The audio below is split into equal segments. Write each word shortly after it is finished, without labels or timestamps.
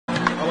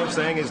I'm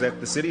saying is that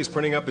the city is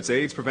printing up its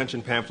AIDS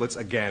prevention pamphlets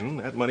again.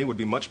 That money would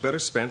be much better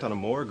spent on a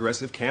more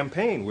aggressive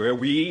campaign where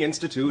we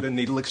institute a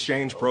needle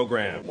exchange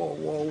program.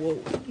 Whoa.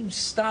 You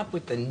stop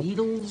with the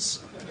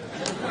needles.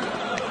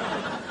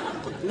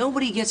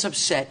 Nobody gets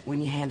upset when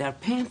you hand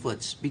out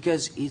pamphlets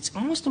because it's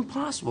almost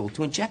impossible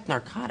to inject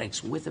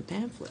narcotics with a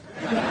pamphlet.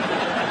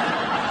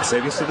 The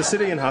savings to the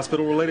city and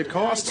hospital-related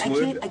costs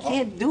I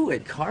can't do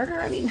it,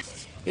 Carter. I mean,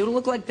 it would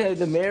look like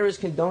the mayor is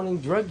condoning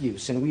drug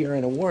use, and we are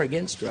in a war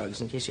against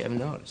drugs, in case you haven't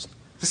noticed.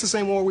 Is this the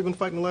same war we've been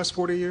fighting the last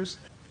 40 years?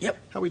 Yep.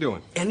 How we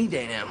doing? Any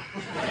day now.